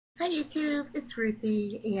Hi YouTube, it's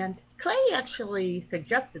Ruthie, and Clay actually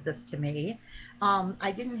suggested this to me.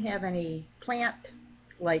 I didn't have any plant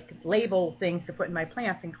label things to put in my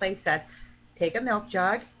plants, and Clay said take a milk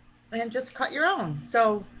jug and just cut your own.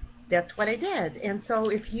 So that's what I did. And so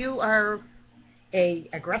if you are a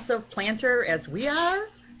aggressive planter as we are,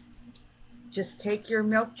 just take your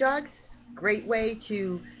milk jugs. Great way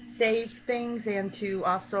to save things and to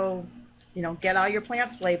also, get all your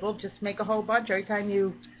plants labeled. Just make a whole bunch every time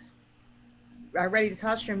you are ready to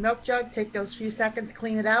toss your milk jug. Take those few seconds,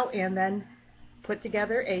 clean it out, and then put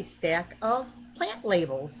together a stack of plant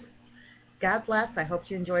labels. God bless. I hope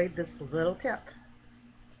you enjoyed this little tip.